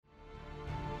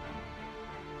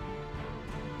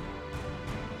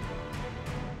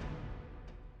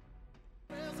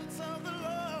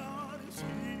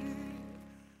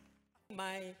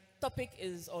My topic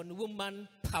is on woman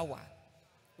power.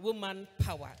 Woman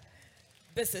power.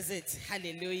 This is it.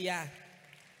 Hallelujah.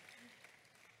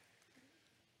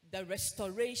 The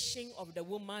restoration of the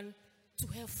woman to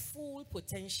her full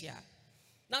potential.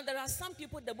 Now, there are some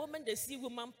people, the moment they see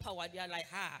woman power, they are like,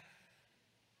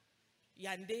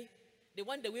 Yande. They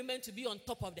want the women to be on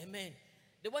top of the men.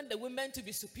 They want the women to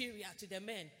be superior to the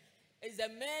men. Is the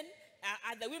men,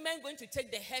 are the women going to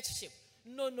take the headship?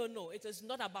 No, no, no. It is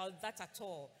not about that at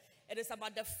all. It is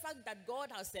about the fact that God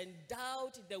has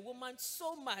endowed the woman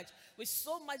so much, with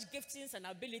so much giftings and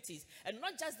abilities. And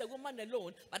not just the woman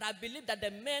alone, but I believe that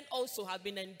the men also have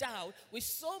been endowed with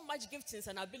so much giftings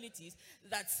and abilities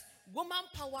that woman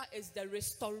power is the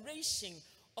restoration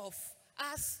of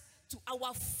us to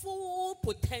our full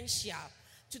potential,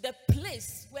 to the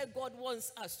place where God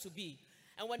wants us to be.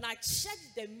 And when I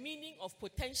checked the meaning of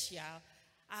potential,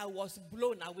 I was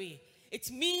blown away. It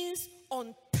means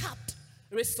untapped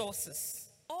resources.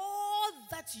 All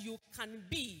that you can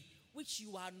be, which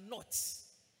you are not.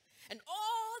 And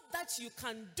all that you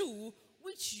can do,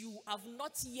 which you have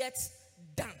not yet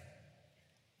done.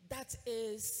 That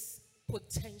is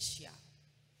potential.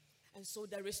 And so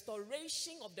the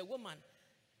restoration of the woman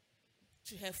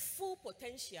to her full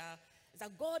potential is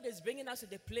that God is bringing us to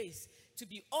the place to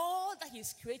be all that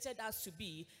He's created us to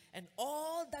be and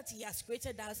all that He has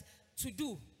created us to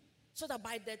do. So that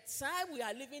by the time we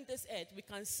are leaving this earth, we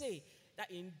can say that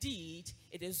indeed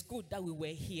it is good that we were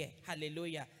here.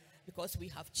 Hallelujah. Because we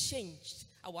have changed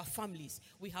our families,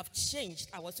 we have changed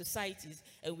our societies,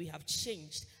 and we have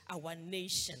changed our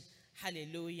nation.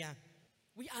 Hallelujah.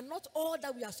 We are not all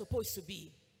that we are supposed to be.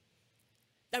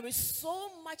 There is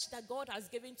so much that God has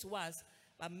given to us,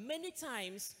 but many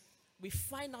times we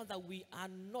find out that we are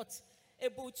not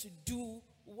able to do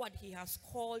what He has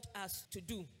called us to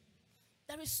do.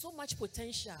 There is so much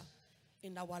potential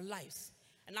in our lives.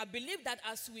 And I believe that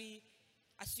as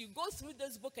you go through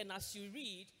this book and as you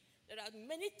read, there are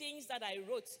many things that I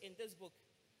wrote in this book.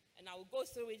 And I will go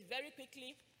through it very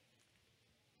quickly.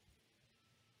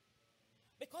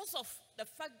 Because of the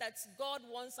fact that God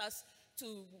wants us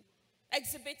to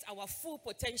exhibit our full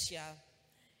potential,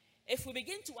 if we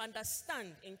begin to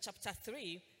understand in chapter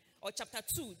 3 or chapter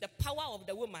 2, the power of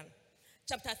the woman,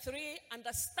 chapter 3,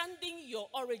 understanding your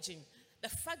origin, the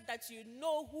fact that you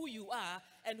know who you are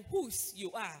and whose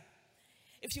you are.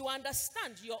 If you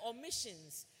understand your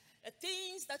omissions, the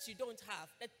things that you don't have,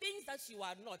 the things that you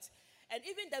are not, and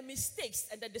even the mistakes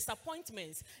and the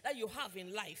disappointments that you have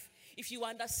in life, if you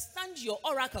understand your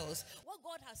oracles, what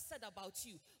God has said about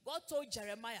you. God told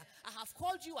Jeremiah, I have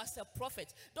called you as a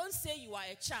prophet. Don't say you are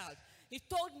a child. He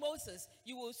told Moses,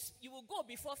 you will go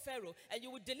before Pharaoh and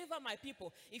you will deliver my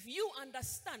people. If you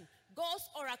understand God's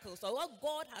oracles or what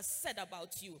God has said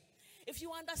about you, if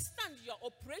you understand your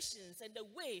operations and the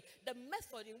way, the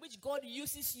method in which God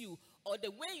uses you or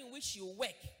the way in which you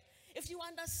work, if you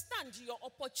understand your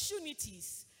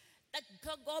opportunities that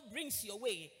God brings your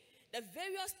way, the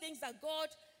various things that God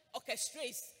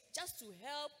orchestrates just to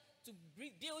help to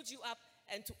build you up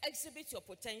and to exhibit your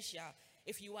potential,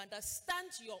 if you understand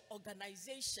your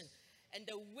organization and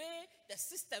the way the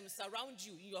systems around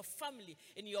you, in your family,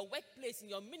 in your workplace, in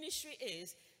your ministry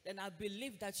is, then I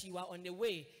believe that you are on the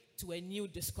way to a new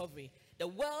discovery. The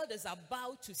world is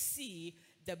about to see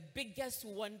the biggest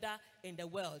wonder in the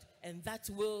world, and that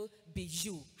will be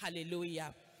you.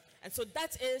 Hallelujah. And so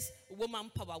that is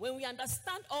woman power. When we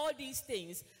understand all these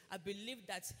things, I believe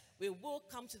that we will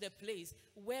come to the place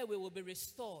where we will be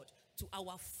restored to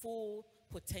our full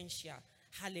potential.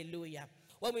 Hallelujah.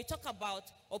 When we talk about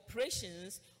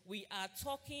operations, we are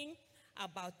talking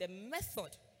about the method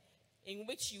in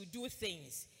which you do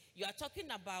things. You are talking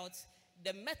about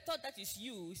the method that is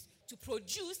used to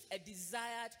produce a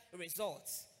desired result.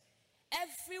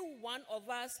 Every one of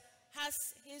us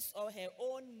has his or her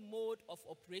own mode of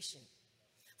operation.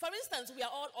 For instance, we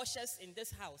are all ushers in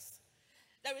this house.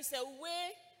 There is a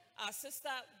way our sister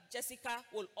Jessica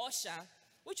will usher,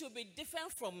 which will be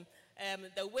different from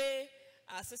the way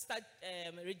our sister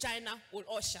Regina will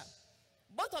usher.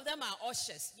 Both of them are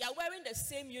ushers. You are wearing the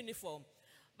same uniform.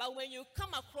 But when you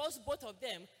come across both of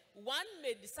them, one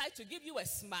may decide to give you a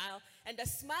smile, and the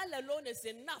smile alone is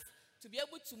enough to be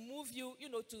able to move you,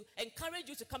 to encourage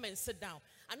you to come and sit down.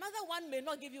 Another one may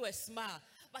not give you a smile,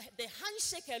 but the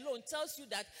handshake alone tells you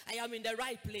that I am in the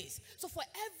right place. So for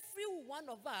every one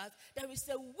of us, there is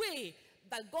a way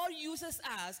that God uses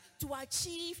us to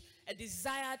achieve a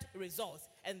desired result.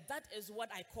 And that is what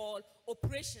I call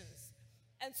operations.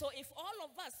 And so if all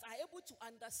of us are able to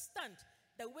understand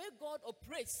the way God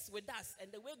operates with us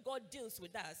and the way God deals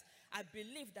with us, I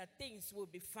believe that things will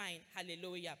be fine.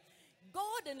 Hallelujah.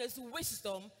 God in his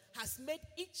wisdom has made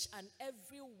each and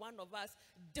every one of us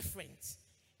different.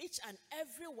 Each and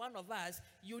every one of us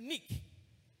unique.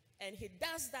 And he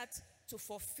does that to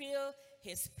fulfill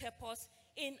his purpose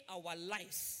in our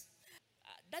lives.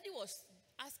 Daddy was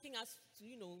asking us to,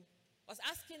 was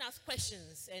asking us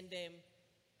questions. And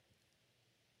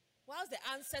whilst the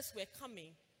answers were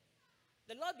coming,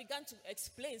 the Lord began to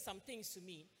explain some things to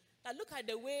me. Now look at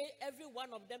the way every one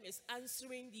of them is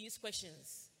answering these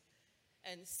questions.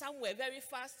 And some were very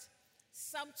fast,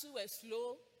 some too were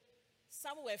slow,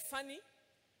 some were funny,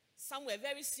 some were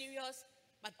very serious,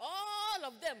 but all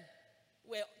of them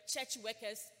were church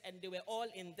workers, and they were all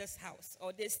in this house,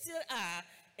 or they still are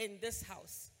in this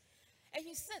house. And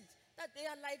he said that they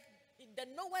are like the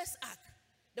Noah's Ark.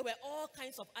 There were all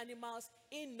kinds of animals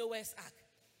in Noah's Ark.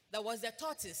 There was the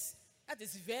tortoise, that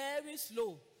is very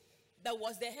slow. There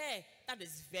was the hare, that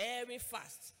is very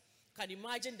fast. You can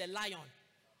imagine the lion,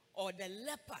 or the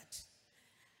leopard,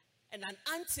 and an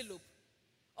antelope,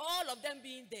 all of them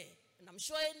being there. And I'm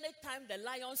sure anytime the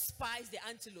lion spies the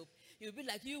antelope, he'll be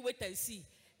like, you wait and see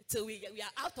till we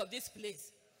are out of this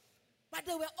place. But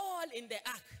they were all in the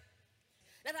ark.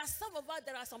 There are some of us,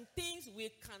 there are some things we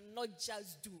cannot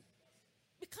just do.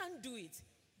 We can't do it.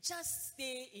 Just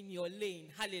stay in your lane.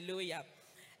 Hallelujah.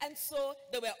 And so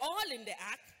they were all in the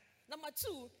ark. Number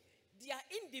two, their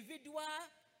individual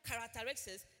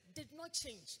characteristics did not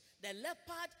change. The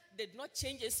leopard did not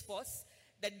change its spots.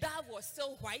 The dove was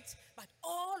still white, but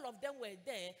all of them were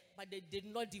there, but they did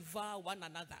not devour one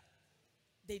another.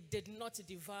 They did not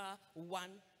devour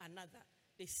one another.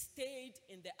 They stayed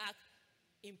in the ark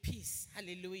in peace.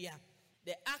 Hallelujah.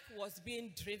 The ark was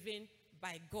being driven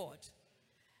by God.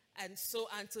 And so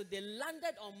until they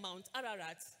landed on Mount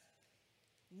Ararat,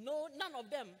 none of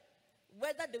them,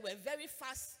 whether they were very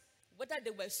fast, whether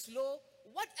they were slow,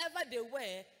 whatever they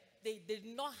were, they did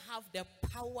not have the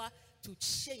power to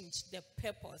change the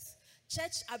purpose.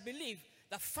 Church, I believe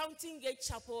the Fountain Gate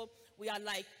Chapel, we are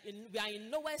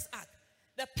in Noah's Ark.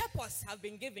 The purpose have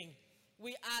been given.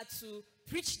 We are to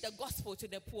preach the gospel to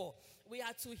the poor. We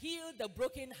are to heal the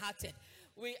brokenhearted.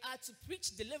 We are to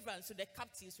preach deliverance to the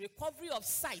captives, recovery of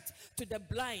sight to the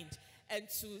blind, and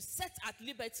to set at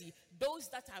liberty those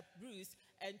that are bruised,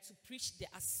 and to preach the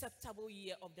acceptable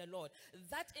year of the Lord.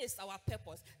 That is our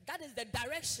purpose. That is the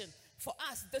direction for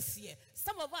us this year.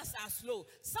 Some of us are slow.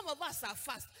 Some of us are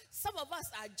fast. Some of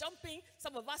us are jumping.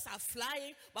 Some of us are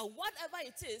flying. But whatever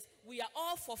it is, we are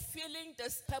all fulfilling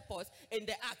this purpose in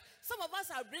the ark. Some of us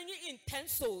are bringing in 10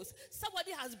 souls.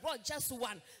 Somebody has brought just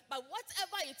one. But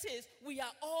whatever it is, we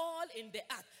are all in the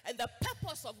ark. And the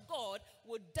purpose of God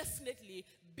will definitely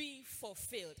be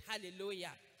fulfilled.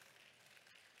 Hallelujah.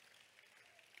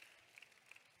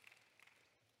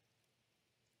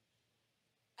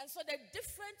 And so the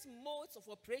different modes of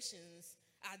operations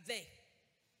are there.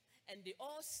 And they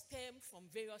all stem from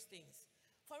various things.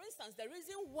 For instance, the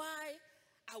reason why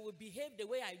I will behave the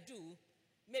way I do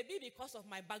may be because of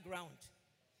my background.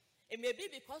 It may be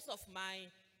because of my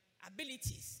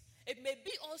abilities. It may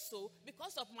be also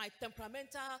because of my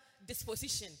temperamental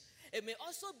disposition. It may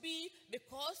also be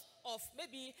because of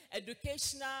maybe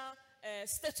educational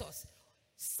status.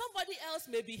 Somebody else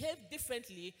may behave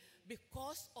differently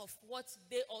because of what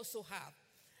they also have.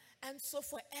 And so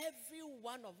for every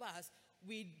one of us,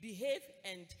 we behave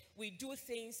and we do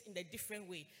things in a different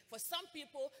way. For some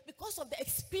people, because of the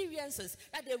experiences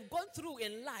that they've gone through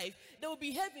in life, they will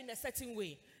behave in a certain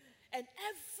way. And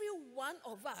every one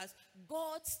of us,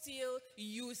 God still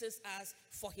uses us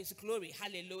for his glory.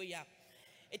 Hallelujah.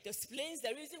 It explains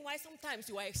the reason why sometimes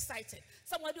you are excited.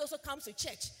 Somebody also comes to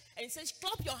church and says,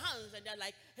 clap your hands. And they're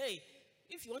like, hey,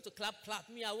 if you want to clap, clap.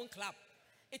 Me, I won't clap.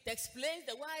 It explains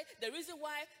the reason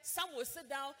why some will sit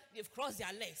down, they've crossed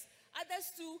their legs.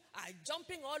 Others too are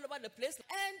jumping all over the place.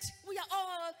 And we are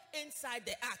all inside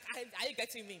the ark. Are you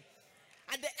getting me?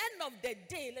 At the end of the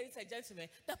day, ladies and gentlemen,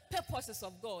 the purposes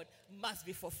of God must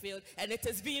be fulfilled. And it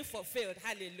is being fulfilled.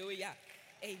 Hallelujah.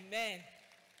 Amen.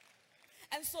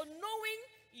 And so knowing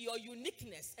your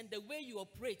uniqueness and the way you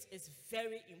operate is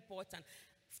very important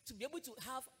to be able to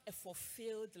have a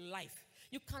fulfilled life.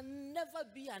 You can never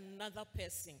be another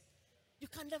person. You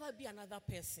can never be another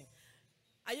person.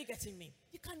 Are you getting me?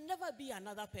 You can never be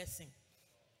another person.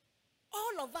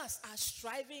 All of us are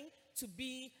striving to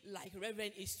be like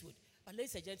Reverend Eastwood. But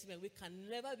ladies and gentlemen, we can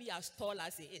never be as tall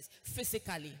as he is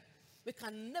physically. We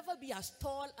can never be as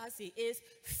tall as he is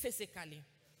physically.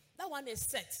 That one is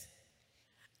set.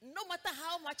 No matter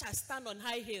how much I stand on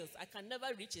high heels, I can never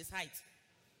reach his height.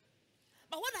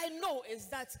 But what I know is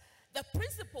that the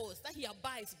principles that he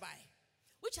abides by,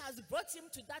 which has brought him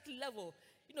to that level,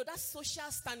 that social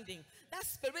standing, that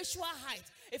spiritual height.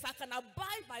 If I can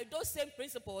abide by those same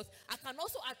principles, I can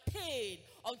also attain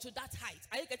unto that height.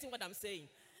 Are you getting what I'm saying?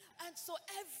 And so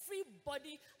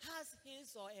everybody has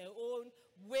his or her own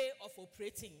way of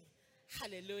operating.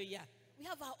 Hallelujah. We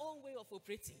have our own way of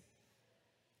operating.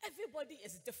 Everybody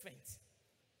is different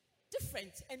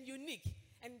and unique.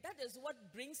 And that is what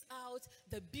brings out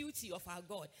the beauty of our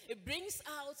God. It brings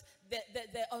out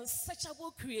the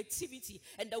unsearchable creativity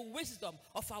and the wisdom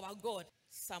of our God.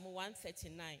 Psalm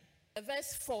 139,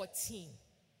 verse 14.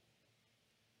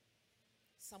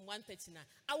 Psalm 139.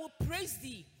 I will praise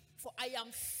thee, for I am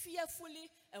fearfully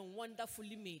and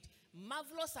wonderfully made.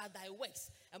 Marvelous are thy works,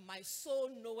 and my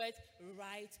soul knoweth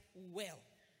right well.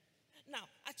 Now,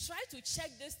 I tried to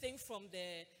check this thing from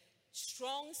the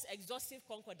Strong's Exhaustive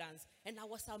Concordance, and I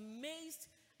was amazed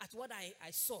at what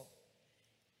I saw.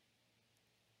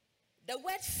 The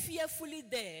word fearfully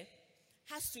there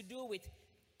has to do with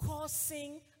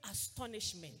causing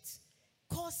astonishment.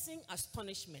 Causing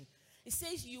astonishment. It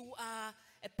says you are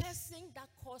a person that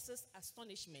causes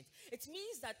astonishment. It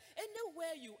means that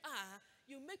anywhere you are,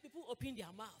 you make people open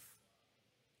their mouth.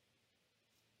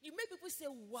 You make people say,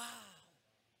 wow.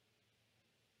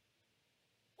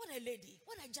 What a lady,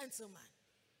 what a gentleman,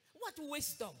 what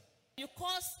wisdom. You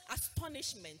cause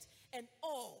astonishment and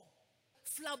awe,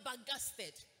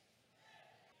 flabbergasted,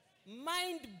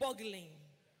 mind-boggling.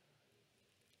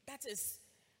 That is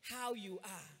how you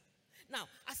are. Now,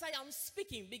 as I am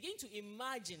speaking, begin to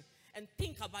imagine and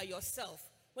think about yourself.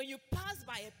 When you pass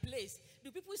by a place,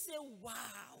 do people say,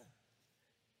 wow?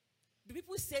 Do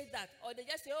people say that? Or they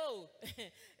just say, oh,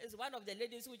 it's one of the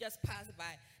ladies who just passed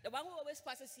by. The one who always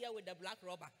passes here with the black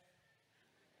rubber.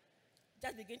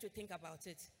 Just begin to think about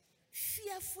it.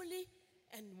 Fearfully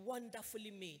and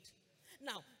wonderfully made.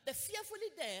 Now, the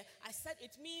fearfully there, I said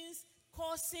it means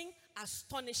causing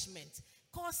astonishment,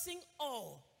 causing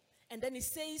awe. And then it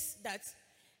says that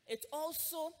it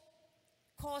also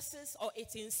causes or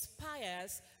it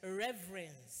inspires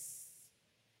reverence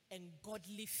and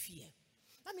godly fear.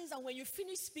 That means that when you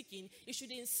finish speaking, it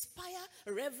should inspire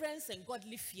reverence and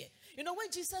godly fear. You know, when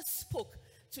Jesus spoke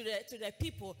to the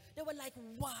people, they were like,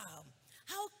 wow,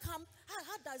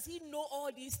 how does he know all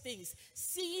these things?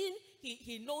 Seeing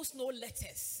he knows no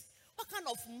letters. What kind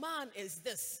of man is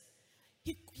this?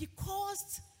 He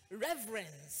caused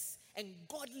reverence and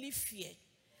godly fear.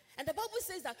 And the Bible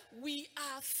says that we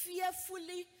are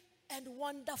fearfully and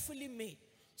wonderfully made.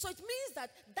 So it means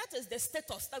that is the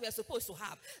status that we are supposed to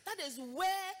have. That is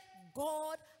where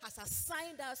God has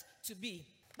assigned us to be.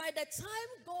 By the time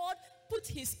God put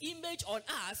his image on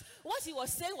us, what he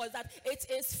was saying was that it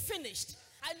is finished.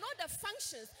 I know the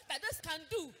functions that this can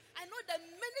do. I know the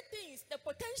many things, the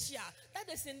potential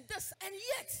that is in this. And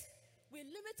yet, we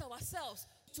limit ourselves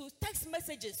to text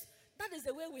messages. That is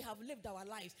the way we have lived our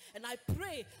lives. And I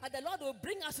pray that the Lord will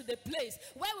bring us to the place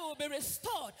where we will be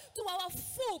restored to our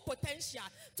full potential,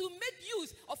 to make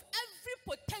use of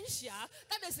every potential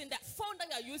that is in the phone that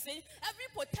you are using, every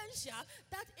potential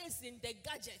that is in the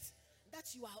gadget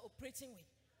that you are operating with.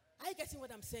 Are you getting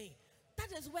what I'm saying?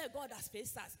 That is where God has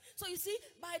placed us. So you see,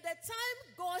 by the time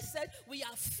God said we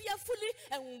are fearfully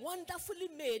and wonderfully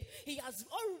made, he has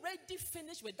already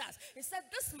finished with us. He said,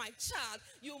 this my child,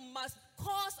 you must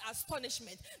cause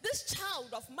astonishment. This child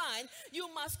of mine, you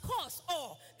must cause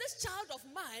awe. This child of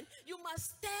mine, you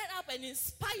must stir up and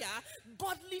inspire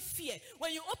godly fear.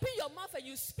 When you open your mouth and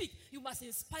you speak, you must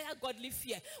inspire godly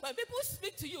fear. When people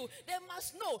speak to you, they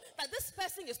must know that this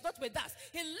person is not with us.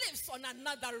 He lives on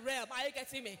another realm. Are you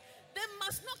getting me? They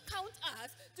must not count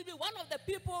us to be one of the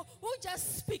people who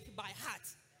just speak by heart.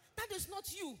 That is not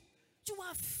you. You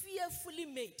are fearfully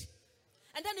made.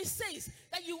 And then it says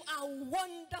that you are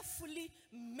wonderfully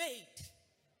made.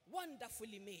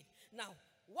 Wonderfully made. Now,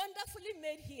 wonderfully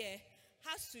made here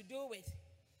has to do with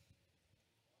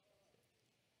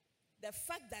the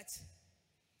fact that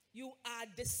you are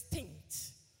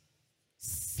distinct,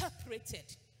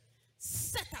 separated,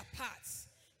 set apart,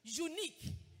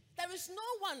 unique. There is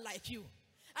no one like you.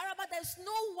 Araba, there's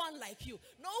no one like you.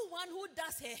 No one who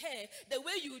does her hair the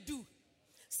way you do.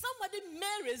 Somebody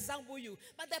may resemble you,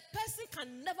 but the person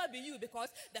can never be you because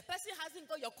the person hasn't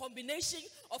got your combination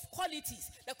of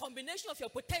qualities, the combination of your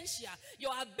potential,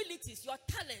 your abilities, your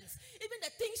talents, even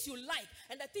the things you like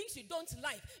and the things you don't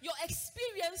like, your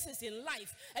experiences in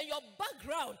life and your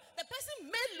background. The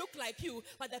person may look like you,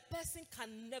 but the person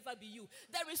can never be you.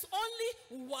 There is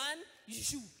only one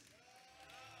you.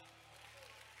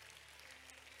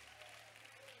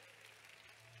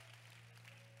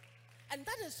 And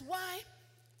that is why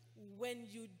when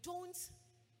you don't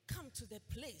come to the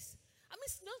place, I mean,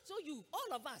 not so you,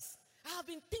 all of us, I have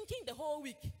been thinking the whole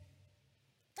week.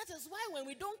 That is why when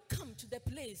we don't come to the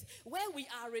place where we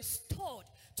are restored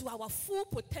to our full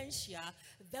potential,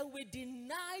 then we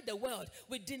deny the world,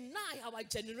 we deny our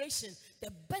generation the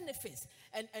benefits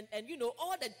and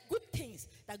all the good things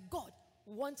that God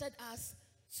wanted us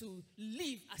to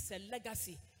leave as a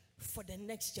legacy for the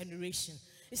next generation.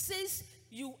 It says,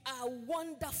 you are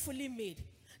wonderfully made.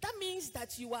 That means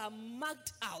that you are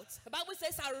marked out. The Bible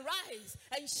says, arise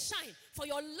and shine, for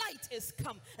your light is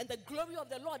come, and the glory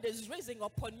of the Lord is rising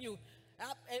upon you.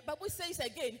 The Bible says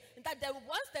again that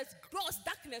once there's gross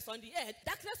darkness on the earth,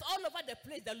 darkness all over the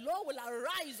place, the Lord will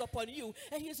arise upon you,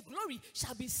 and his glory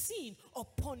shall be seen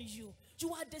upon you.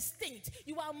 You are distinct.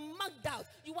 You are marked out.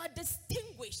 You are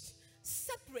distinguished.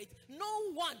 Separate.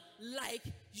 No one like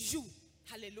you.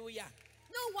 Hallelujah.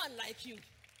 No one like you.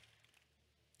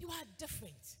 You are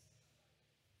different.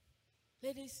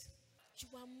 Ladies, you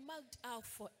are marked out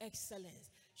for excellence.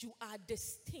 You are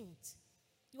distinct.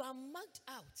 You are marked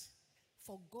out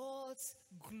for God's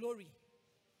glory.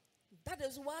 That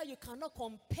is why you cannot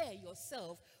compare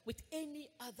yourself with any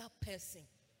other person.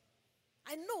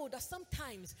 I know that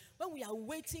sometimes when we are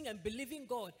waiting and believing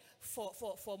God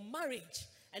for marriage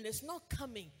and it's not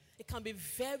coming, it can be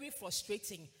very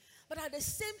frustrating. But at the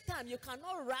same time, you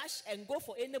cannot rush and go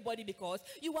for anybody because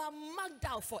you are marked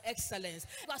out for excellence.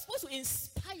 You are supposed to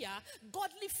inspire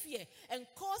godly fear and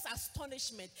cause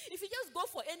astonishment. If you just go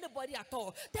for anybody at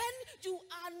all, then you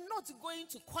are not going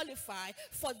to qualify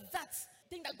for that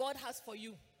thing that God has for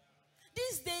you.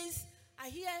 These days, I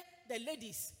hear the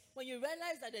ladies, when you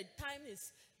realize that the time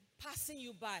is passing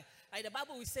you by, like the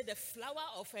Bible will say the flower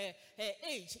of her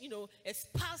age, is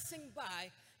passing by,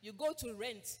 you go to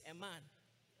rent a man.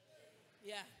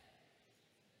 Yeah.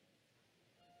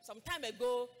 Some time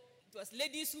ago, it was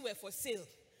ladies who were for sale.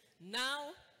 Now,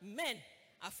 men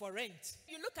are for rent.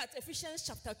 You look at Ephesians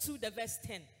chapter 2, the verse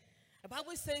 10. The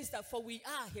Bible says that for we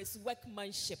are his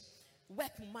workmanship,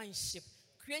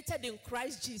 created in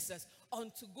Christ Jesus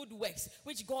unto good works,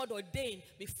 which God ordained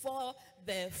before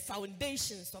the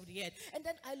foundations of the earth. And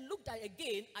then I looked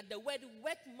again at the word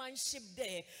workmanship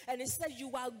there, and it said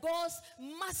you are God's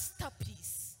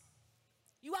masterpiece.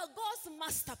 You are God's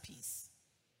masterpiece.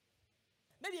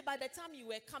 Maybe by the time you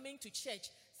were coming to church,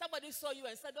 somebody saw you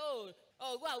and said, oh,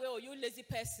 go away, oh, you lazy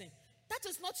person. That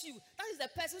is not you. That is the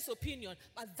person's opinion.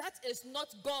 But that is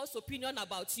not God's opinion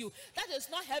about you. That is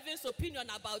not heaven's opinion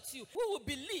about you. Who will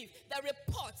believe the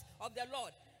report of the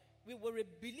Lord? We will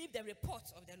believe the report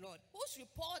of the Lord. Whose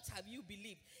report have you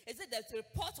believed? Is it the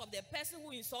report of the person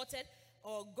who insulted,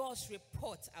 or God's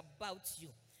report about you?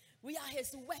 We are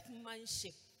his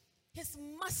workmanship, his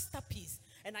masterpiece.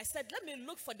 And I said, let me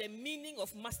look for the meaning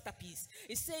of masterpiece.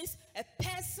 It says a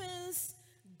person's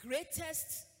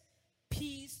greatest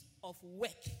piece of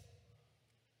work.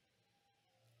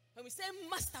 When we say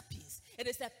masterpiece, it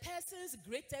is a person's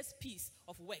greatest piece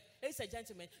of work. Ladies and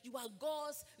gentlemen, you are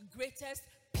God's greatest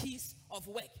piece of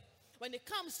work. When it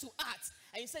comes to art,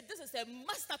 and you say this is a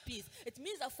masterpiece, it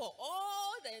means that for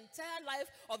all the entire life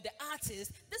of the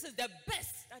artist, this is the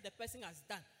best that the person has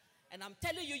done. And I'm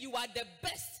telling you, you are the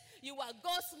best. You are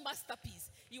God's masterpiece.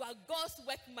 You are God's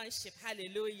workmanship.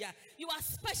 Hallelujah. You are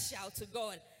special to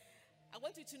God. I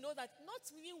want you to know that not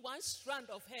even one strand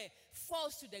of hair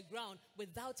falls to the ground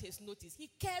without his notice. He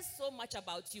cares so much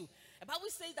about you. The Bible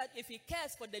says that if he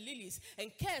cares for the lilies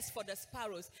and cares for the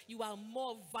sparrows, you are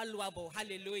more valuable.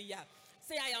 Hallelujah.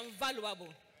 Say, I am valuable.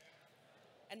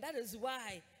 And that is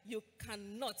why you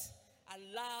cannot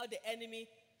allow the enemy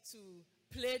to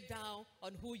play down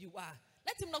on who you are.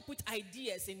 Let him not put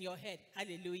ideas in your head.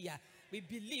 Hallelujah. We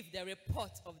believe the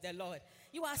report of the Lord.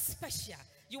 You are special.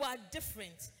 You are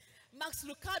different. Max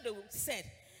Lucado said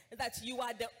that you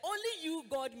are the only you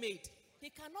God made. He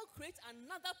cannot create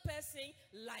another person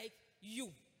like you.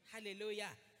 Hallelujah.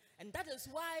 And that is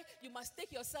why you must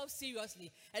take yourself seriously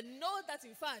and know that,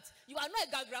 in fact, you are not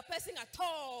a Gagra person at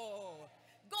all.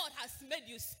 God has made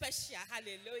you special.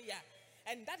 Hallelujah.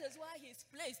 And that is why he's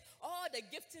placed all the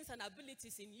giftings and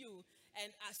abilities in you.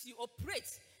 And as you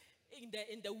operate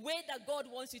in the way that God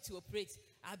wants you to operate,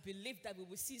 I believe that we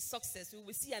will see success, we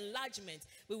will see enlargement,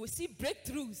 we will see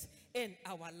breakthroughs in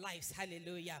our lives.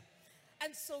 Hallelujah.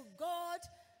 And so God,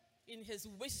 in his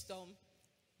wisdom,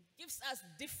 gives us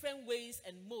different ways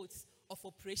and modes of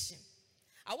operation.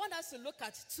 I want us to look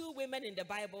at two women in the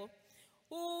Bible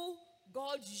who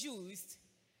God used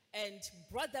and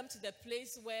brought them to the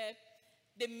place where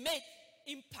they made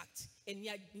impact in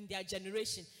their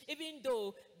generation, even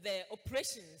though the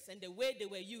operations and the way they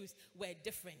were used were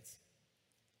different.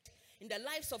 In the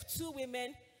lives of two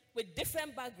women with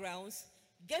different backgrounds,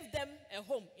 gave them a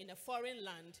home in a foreign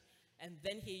land, and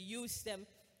then he used them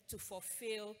to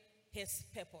fulfill his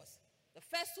purpose. The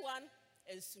first one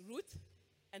is Ruth,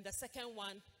 and the second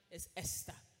one is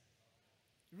Esther.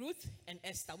 Ruth and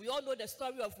Esther. We all know the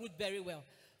story of Ruth very well.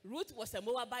 Ruth was a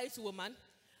Moabite woman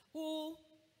who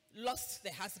lost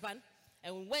the husband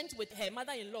and went with her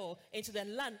mother-in-law into the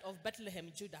land of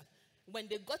Bethlehem, Judah. When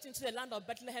they got into the land of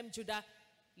Bethlehem, Judah,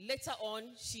 later on,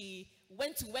 she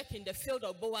went to work in the field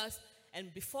of Boaz,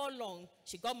 and before long,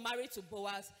 she got married to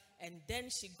Boaz, and then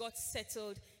she got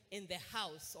settled in the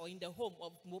house or in the home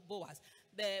of Boaz.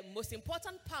 The most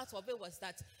important part of it was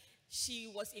that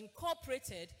she was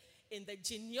incorporated in the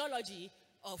genealogy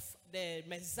of the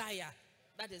Messiah,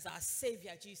 that is our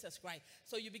Savior, Jesus Christ.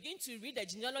 So you begin to read the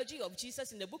genealogy of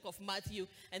Jesus in the book of Matthew,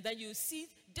 and then you see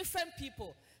different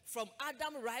people from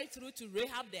Adam right through to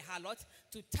Rahab the harlot,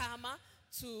 to Tamar,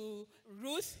 to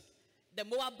Ruth, the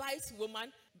Moabite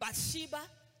woman, Bathsheba,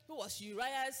 who was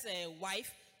Uriah's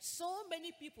wife. So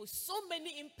many people, so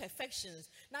many imperfections.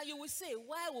 Now you will say,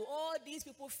 why will all these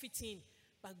people fit in?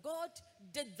 But God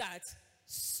did that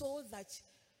so that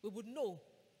we would know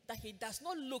that he does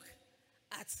not look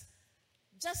at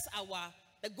just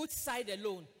the good side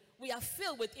alone. We are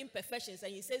filled with imperfections,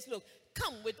 and he says, look,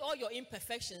 come with all your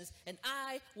imperfections and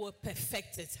I will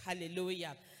perfect it.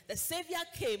 Hallelujah. The Savior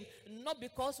came not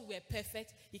because we were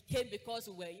perfect. He came because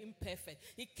we were imperfect.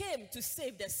 He came to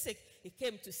save the sick. He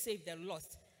came to save the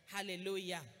lost.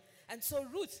 Hallelujah. And so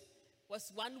Ruth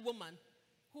was one woman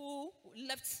who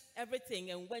left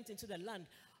everything and went into the land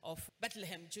of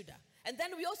Bethlehem, Judah. And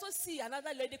then we also see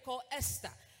another lady called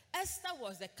Esther. Esther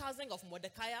was the cousin of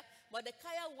Mordecai. Mordecai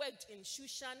worked in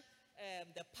Shushan,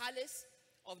 the palace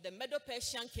of the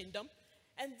Medo-Persian kingdom.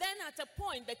 And then at a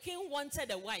point, the king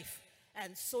wanted a wife.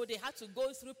 And so they had to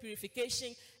go through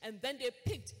purification. And then they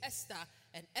picked Esther.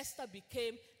 And Esther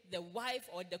became the wife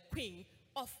or the queen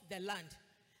of the land.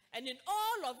 And in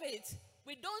all of it,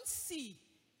 we don't see,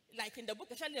 like in the book,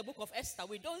 especially in the book of Esther,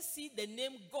 we don't see the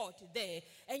name God there.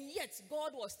 And yet,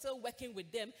 God was still working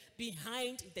with them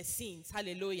behind the scenes.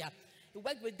 Hallelujah. He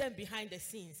worked with them behind the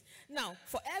scenes. Now,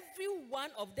 for every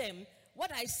one of them,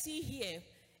 what I see here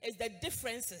is the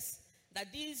differences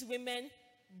that these women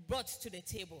brought to the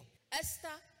table. Esther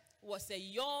was a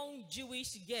young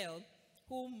Jewish girl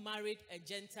who married a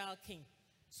Gentile king.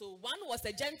 So one was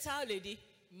a Gentile lady,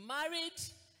 married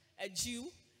a Jew,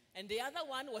 and the other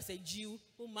one was a Jew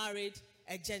who married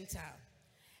a Gentile.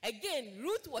 Again,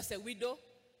 Ruth was a widow,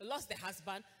 lost the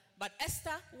husband, but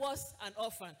Esther was an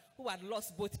orphan who had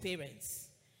lost both parents.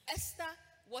 Esther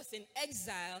was in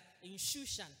exile in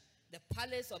Shushan, the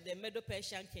palace of the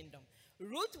Medo-Persian kingdom.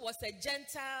 Ruth was a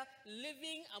Gentile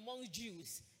living among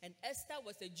Jews, and Esther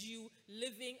was a Jew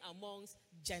living amongst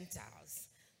Gentiles.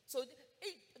 So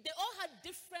they all had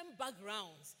different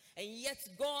backgrounds, and yet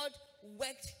God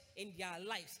worked in their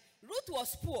lives. Ruth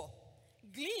was poor,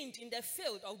 gleaned in the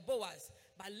field of Boaz,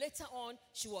 but later on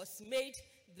she was made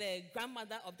the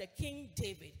grandmother of the King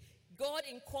David. God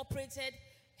incorporated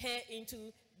her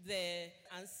into the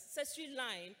ancestry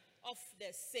line of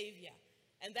the Savior.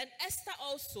 And then Esther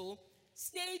also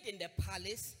stayed in the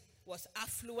palace, was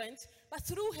affluent, but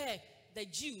through her, the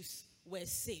Jews were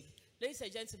saved. Ladies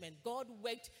and gentlemen, God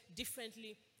worked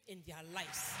differently in their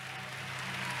lives.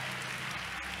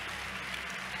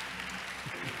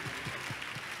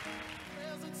 The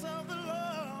presence of the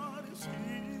Lord is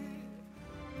here.